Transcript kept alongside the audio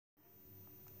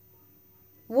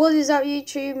What is up,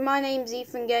 YouTube? My name's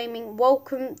Ethan Gaming.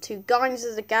 Welcome to Guardians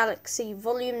of the Galaxy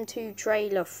Volume 2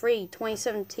 Trailer 3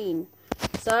 2017.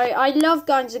 So, I love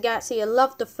Guardians of the Galaxy. I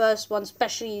love the first one,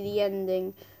 especially the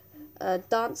ending.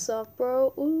 Dance up,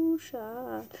 bro. Ooh,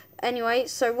 shine. Anyway,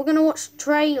 so we're going to watch the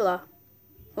trailer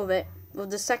of it,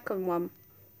 of the second one.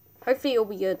 Hopefully it'll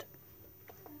be good.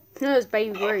 No, it's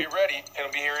Baby Groot. Be ready.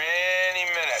 It'll be here any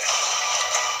minute.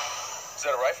 Is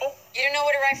that a rifle? You don't know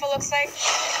what a rifle looks like?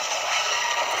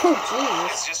 Oh,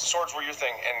 jeez. It's just swords were your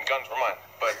thing and guns were mine.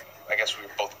 But I guess we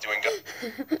were both doing guns.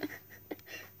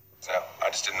 No,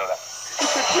 I just didn't know that.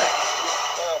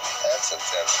 Well, that's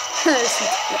intense.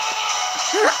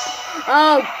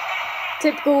 Oh,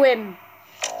 typical him.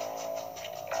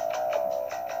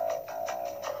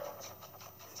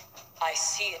 I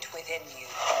see it within you.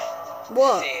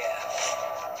 What? Fear,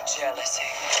 jealousy,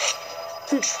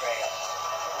 betrayal.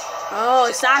 Oh,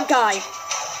 it's that guy.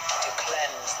 To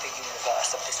cleanse the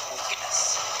universe of this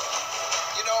weakness.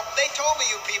 You know, they told me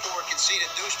you people were conceited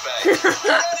douchebags.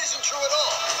 That isn't true at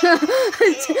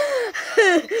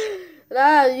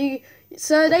all.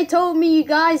 So they told me you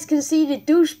guys conceited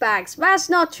douchebags. That's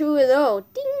not true at all.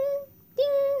 Ding,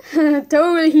 ding.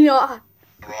 Totally not.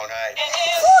 Wrong eye.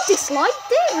 Oh,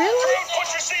 disliked it, really? Put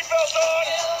your seatbelt on!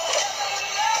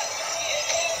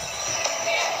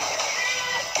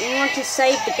 You want to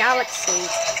save the galaxy.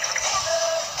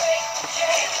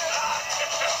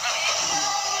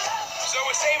 So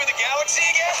we're saving the galaxy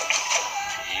again?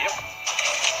 Yep.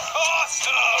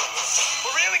 Awesome!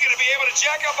 We're really going to be able to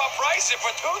jack up our price if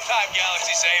we're two-time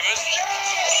galaxy savers.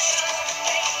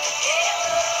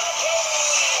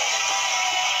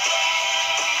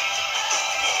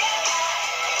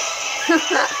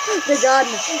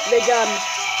 The gun.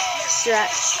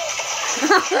 Stretch.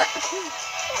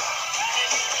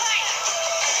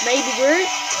 Baby Groot.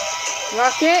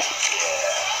 Rocket.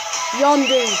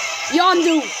 Yondu.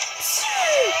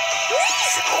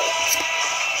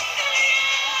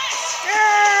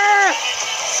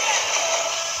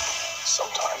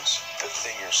 Sometimes the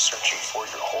thing you're searching for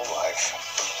your whole life,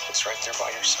 it's right there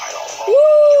by your side all along.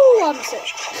 Woo! I'm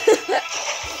sick.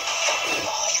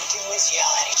 All you do is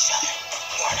yell at each other.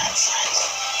 You're not friends.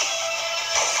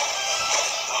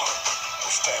 No,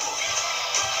 we're family.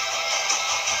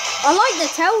 I like the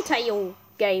Telltale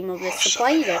game of this. I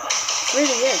played it. It's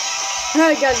really good. Oh,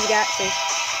 Guardians of the Galaxy.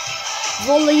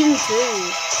 Volume 2.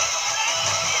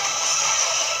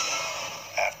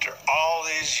 After all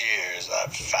these years,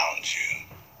 I've found you.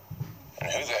 And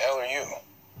who the hell are you?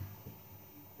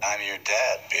 I'm your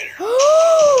dad, Peter.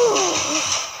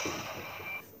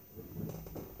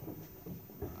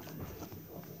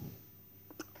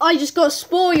 I just got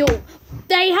spoiled.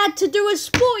 They had to do a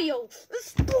spoil.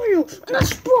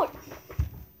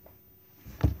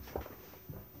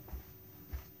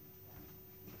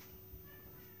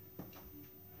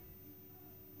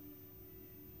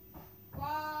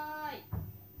 Why?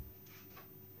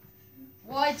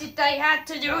 Why did they have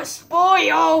to do a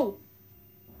spoil?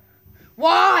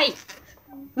 Why?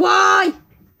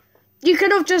 You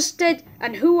could have just said,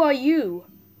 and who are you?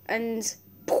 And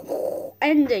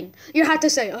ending. You had to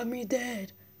say, I'm your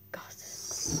dad. God,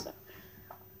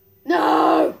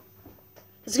 no!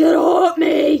 It's gonna hurt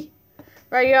me!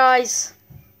 Right, guys.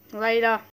 Later.